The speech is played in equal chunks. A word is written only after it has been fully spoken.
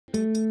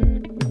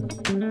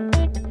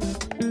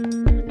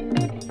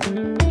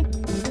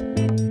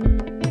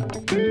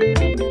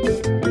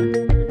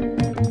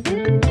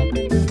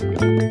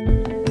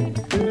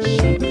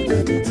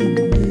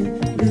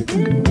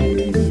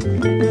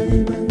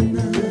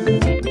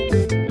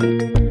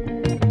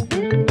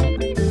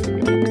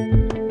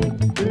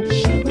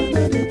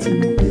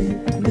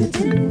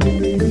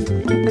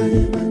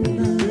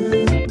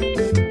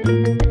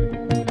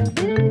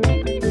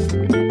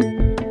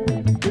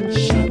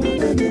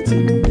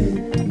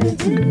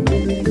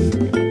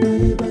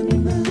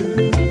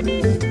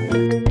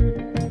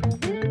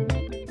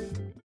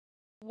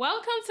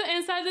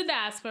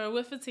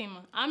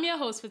Fatima. I'm your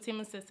host,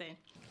 Fatima Sisse.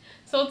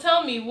 So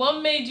tell me,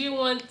 what made you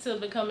want to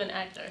become an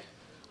actor?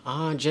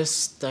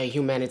 Just the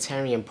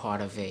humanitarian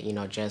part of it,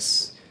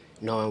 just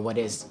knowing what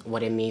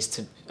it means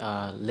to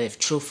live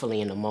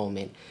truthfully in the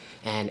moment.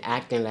 And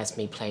acting lets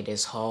me play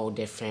this whole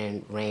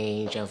different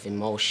range of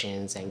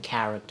emotions and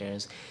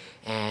characters.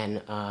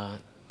 And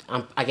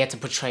I get to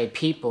portray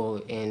people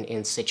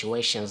in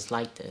situations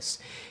like this.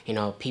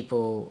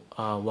 People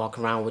walk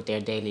around with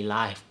their daily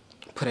life,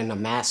 putting a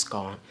mask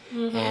on,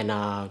 and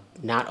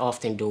not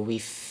often do we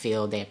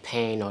feel their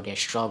pain or their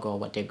struggle,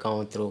 what they're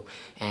going through,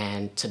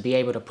 and to be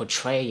able to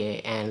portray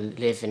it and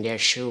live in their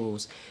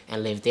shoes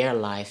and live their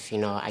life,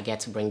 I get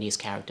to bring these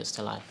characters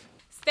to life.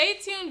 Stay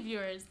tuned,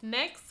 viewers.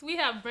 Next, we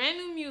have brand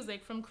new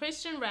music from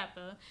Christian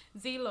rapper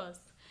Zelos.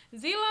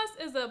 Zelos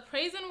is a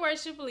praise and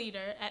worship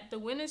leader at the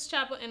Winners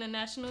Chapel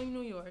International in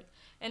New York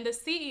and the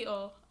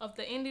CEO of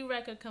the indie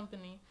record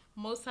company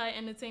Most High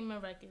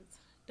Entertainment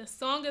Records. The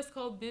song is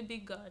called Be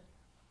God.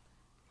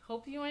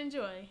 Hope you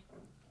enjoy.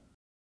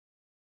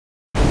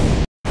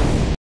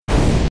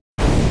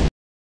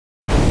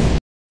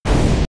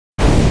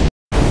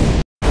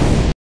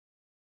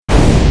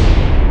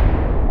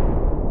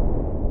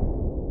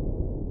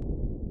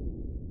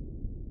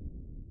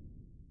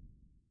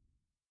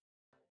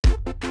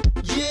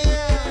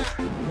 Yeah,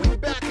 we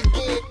back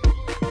again,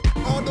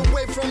 all the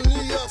way from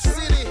New York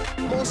City.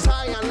 Most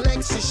High and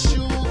Lexi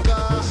Sugar. I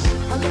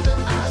love it, I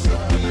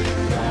love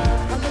it,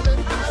 I love it,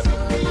 I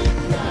love it,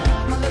 I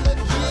love it,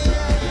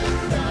 yeah.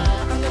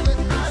 I love it,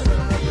 I love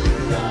it,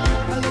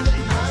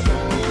 I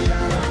love it,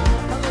 I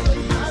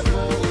love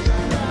it,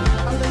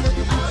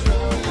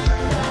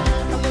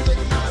 I love it,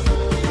 I love it, I love it, I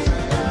love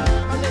it,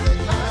 I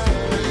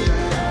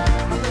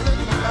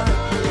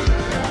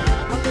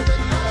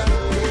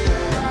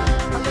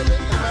love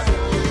it, I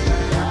love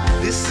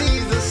it. This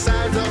is the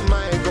size of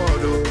my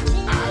God, oh.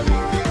 I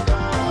big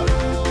God,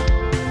 oh.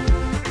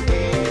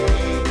 Hey,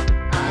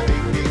 I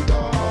big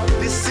God.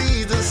 This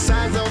is the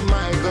size of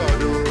my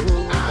God,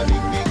 oh. I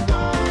big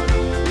God,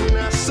 oh.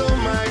 Now so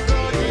my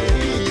God,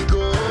 here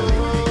go.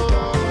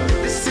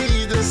 This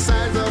is the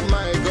size of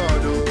my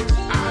God, oh.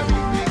 I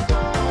big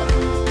God,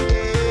 oh.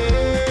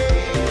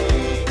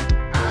 Hey,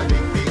 I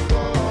big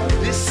God.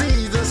 This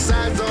is the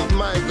size of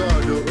my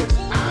God, oh.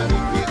 I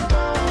big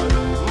God,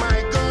 oh.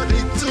 My God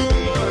is too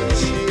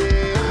much,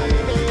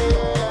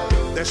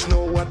 yeah. There's no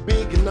word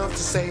big enough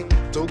to say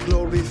to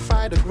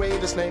glorify the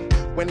greatest name.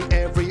 When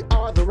every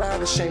other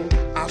out is shame,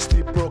 I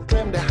still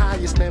proclaim the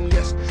highest name.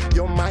 Yes,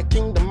 you're my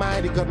king, the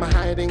mighty God, my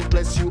hiding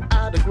place. You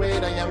are the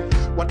great I am.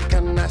 What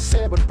can I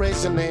say but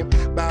praise your name?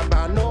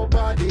 Baba,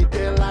 nobody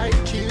there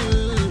like you.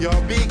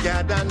 You're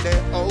bigger than the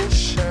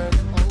ocean.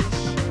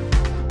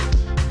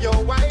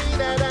 You're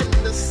wider than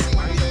the sea.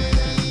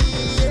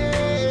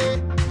 Yeah.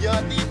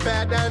 You're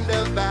deeper than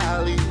the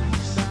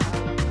valleys.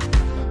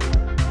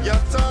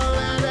 You're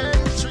taller than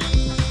trees.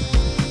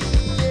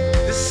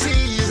 The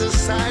sea is the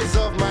size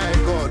of my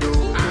God, oh.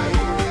 I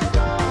big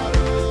God,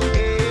 oh.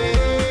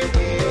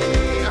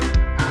 Hey,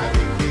 I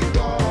big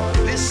God.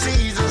 The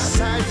sea is the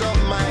size of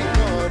my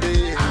God,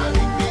 eh. I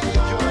big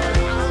God.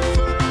 You're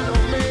Alpha and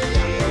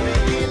Omega,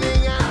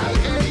 beginning and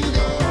the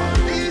end.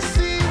 This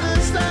is the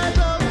size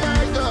of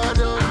my God,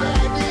 oh.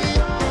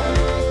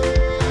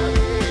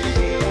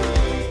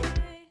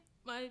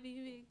 My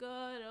baby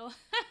God. Oh.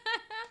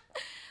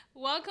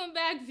 Welcome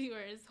back,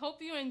 viewers.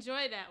 Hope you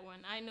enjoyed that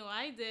one. I know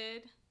I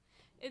did.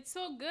 It's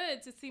so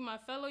good to see my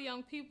fellow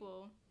young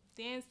people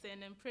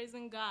dancing and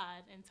praising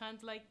God in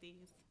times like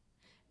these.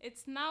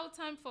 It's now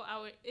time for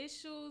our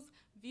issues,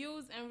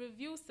 views, and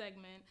review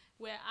segment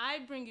where I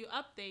bring you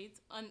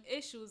updates on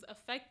issues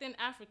affecting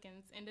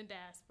Africans in the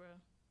diaspora.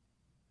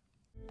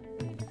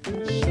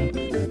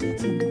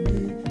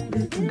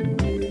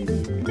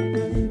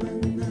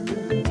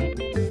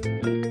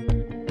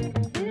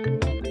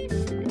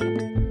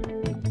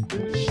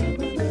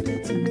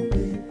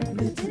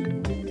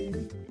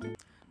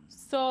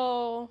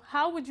 So,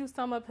 how would you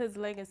sum up his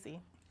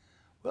legacy?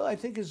 Well, I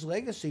think his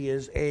legacy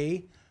is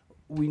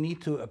we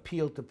need to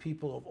appeal to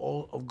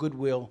people of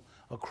goodwill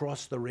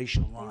across the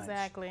racial lines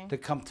to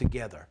come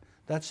together.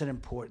 That's an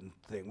important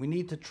thing. We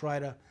need to try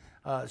to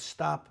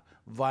stop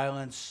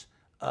violence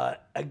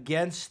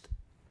against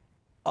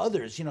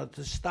others.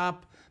 To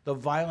stop the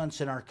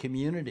violence in our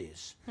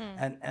communities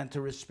and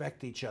to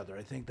respect each other.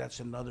 I think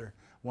that's another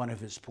one of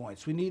his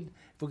points. We need,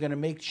 if we're going to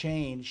make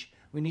change,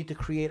 we need to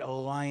create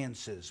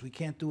alliances. We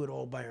can't do it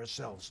all by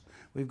ourselves.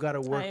 We've got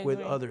to work with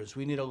others.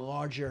 We need a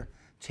larger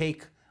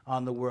take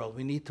on the world.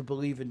 We need to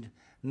believe in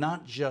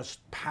not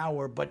just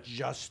power, but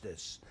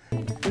justice.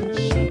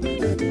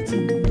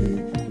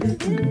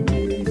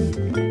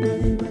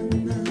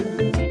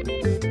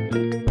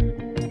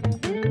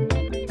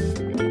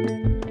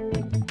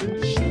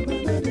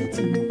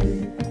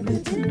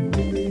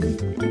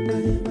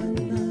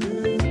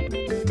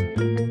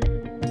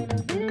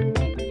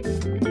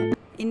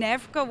 In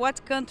Africa,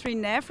 what country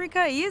in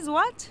Africa is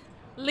what?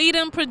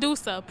 Leading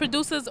producer,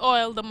 produces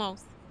oil the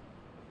most.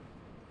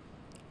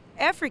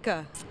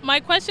 Africa? My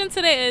question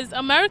today is,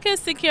 America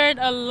secured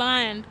a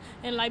land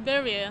in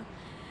Liberia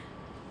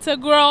to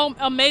grow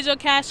a major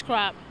cash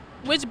crop,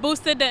 which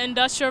boosted the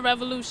Industrial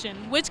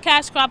Revolution. Which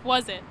cash crop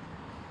was it?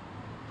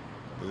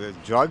 Was it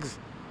drugs?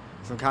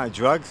 Some kind of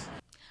drugs?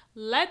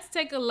 Let's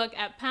take a look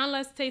at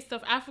Panla's Taste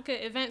of Africa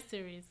event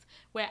series,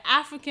 where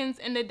Africans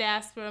in the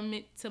diaspora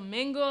meet to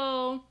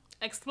mingle,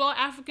 explore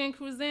African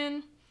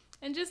cuisine,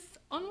 and just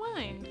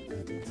unwind.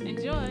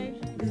 Enjoy.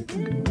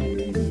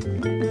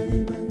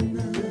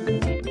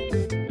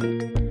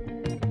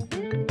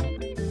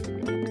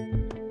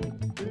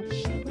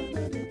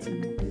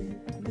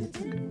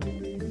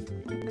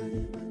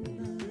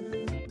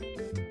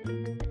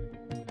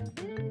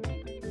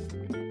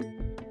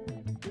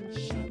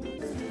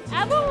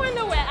 Ever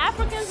wonder where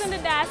Africans in the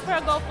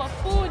diaspora go for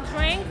food,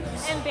 drink,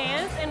 and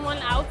dance in one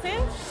outing?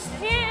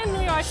 Here in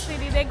New York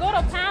City, they go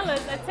to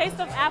Panla's, a Taste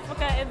of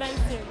Africa event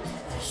series.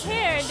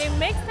 Here, they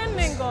mix and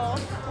mingle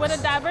with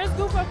a diverse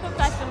group of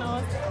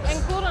professionals,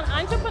 including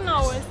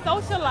entrepreneurs,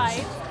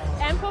 socialites,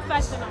 and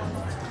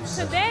professionals.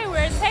 Today,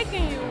 we're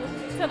taking you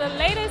to the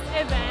latest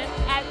event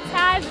at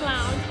Taj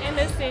Lounge in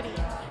the city.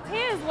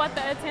 Here's what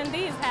the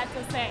attendees had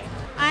to say.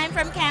 I'm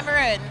from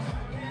Cameroon.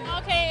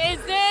 Okay,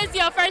 is this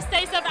your first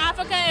Taste of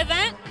Africa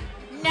event?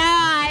 No,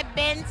 I've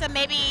been to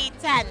maybe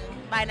 10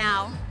 by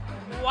now.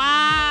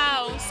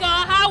 Wow. So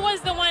how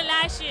was the one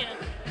last year?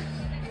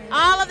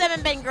 All of them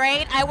have been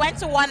great. I went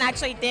to one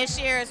actually this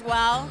year as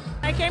well.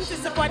 I came to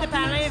support the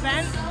Panla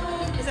event.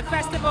 It's a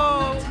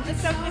festival,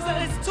 it's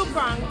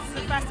two-pronged. It's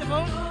a festival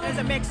and it's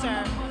a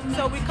mixer.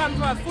 So we come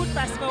for a food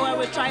festival where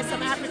we try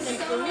some African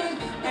food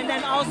and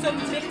then also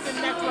mix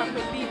and network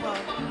with people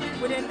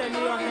within the New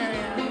York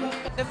area.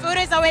 The food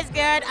is always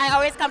good. I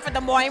always come for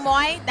the moi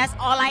moi. That's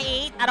all I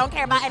eat. I don't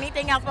care about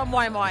anything else but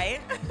moi moi.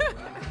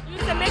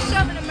 It's a mixture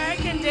of an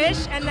American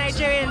dish and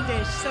Nigerian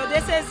dish. So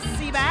this is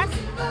sea bass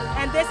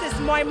and this is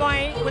moi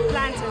moi with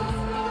plantains.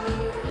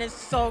 It's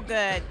so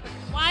good.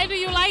 Why do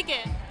you like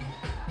it?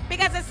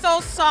 Because it's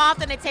so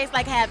soft and it tastes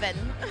like heaven.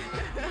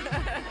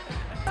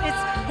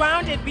 It's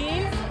grounded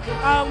beans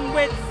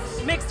with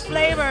mixed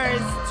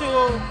flavors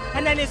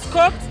and then it's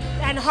cooked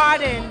and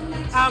hardened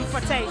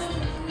for taste.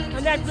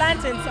 And then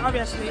plantains,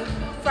 obviously.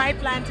 Fried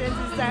plantains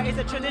is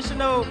a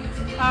traditional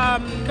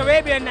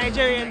Caribbean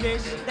Nigerian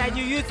dish that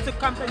you use to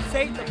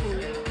compensate the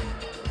food.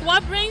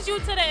 What brings you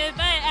to the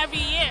event every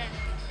year?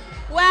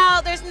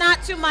 Well, there's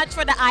not too much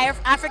for the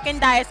African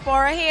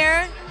diaspora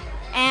here.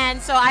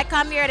 And so I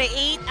come here to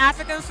eat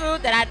African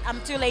food that I'm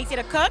too lazy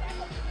to cook.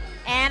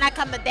 And I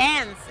come to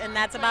dance, and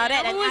that's about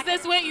it. Who is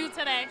this with you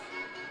today?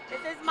 This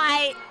is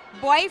my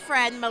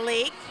boyfriend,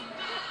 Malik.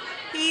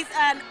 He's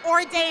an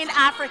ordained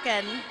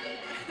African.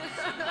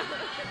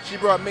 She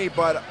brought me,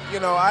 but, you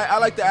know, I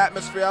like the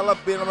atmosphere. I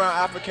love being around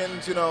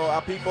Africans, you know,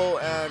 our people,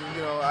 and,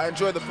 you know, I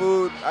enjoy the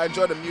food, I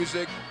enjoy the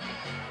music,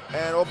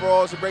 and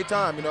overall it's a great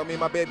time, you know, me and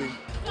my baby.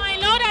 So I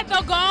know that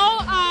the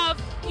goal of,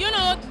 you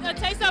know, the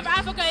Taste of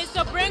Africa is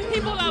to bring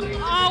people of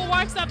all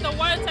walks of the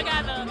world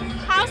together.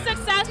 How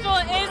successful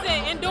is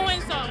it in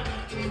doing so?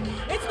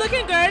 It's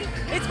looking good.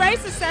 It's very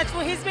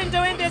successful. He's been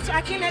doing this,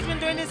 Akin has been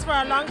doing this for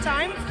a long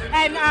time,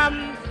 and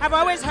I've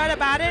always heard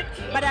about it,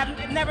 but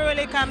I've never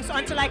really come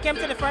until I came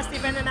to the first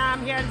event, and now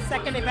I'm here at the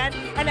second event,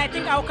 and I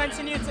think I'll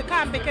continue to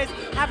come because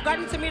I've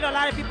gotten to meet a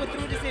lot of people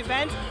through this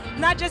event,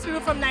 not just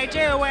people from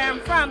Nigeria where I'm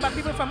from, but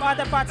people from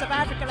other parts of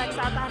Africa like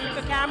South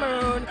Africa,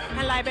 Cameroon,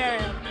 and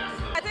Liberia.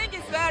 I think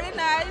it's very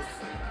nice.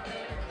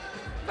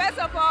 First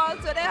of all,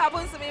 today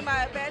happens to be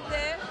my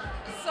birthday,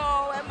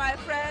 so when my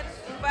friend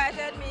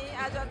invited me,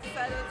 I just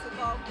decided to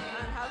come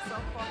and have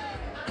some fun.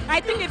 I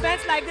think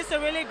events like this are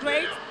really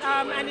great,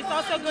 and it's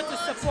also good to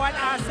support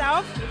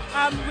ourselves.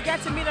 We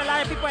get to meet a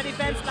lot of people at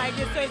events like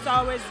this, so it's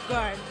always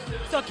good.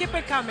 So keep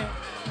it coming.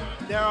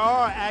 There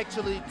are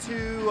actually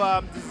two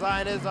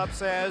designers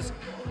upstairs,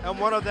 and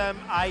one of them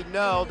I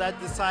know that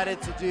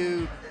decided to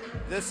do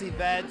this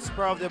event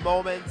spur of the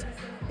moment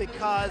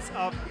because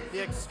of the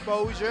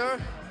exposure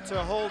to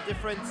a whole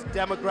different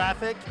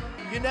demographic.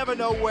 You never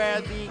know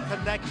where the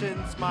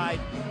connections might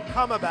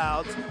come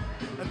about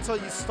until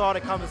you start a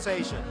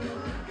conversation.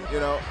 You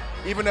know,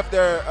 even if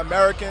they're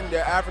American,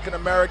 they're African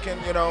American,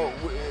 you know,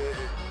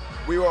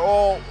 we were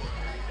all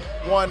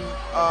one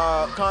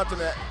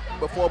continent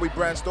before we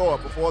branched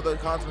off, before the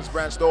continents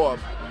branched off.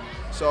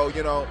 So,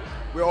 you know,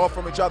 we're all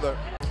from each other.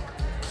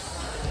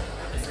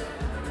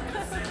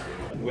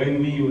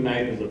 When we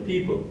unite as a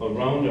people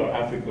around our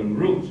African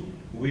roots,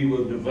 we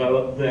will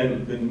develop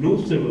then the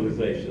new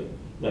civilization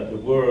that the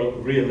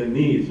world really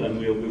needs, and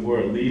we'll be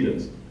world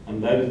leaders.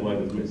 And that is what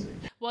is missing.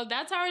 Well,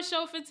 that's our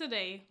show for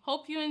today.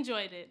 Hope you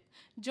enjoyed it.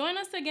 Join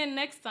us again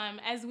next time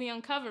as we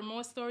uncover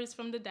more stories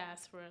from the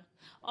diaspora.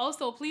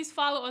 Also, please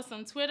follow us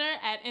on Twitter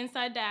at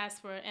Inside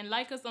Diaspora and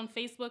like us on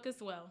Facebook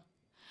as well.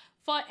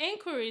 For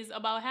inquiries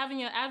about having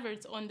your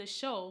adverts on the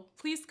show,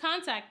 please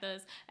contact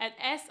us at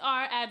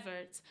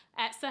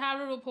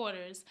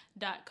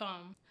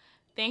sradverts@saharareporters.com.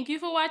 Thank you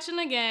for watching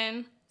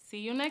again. See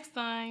you next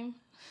time.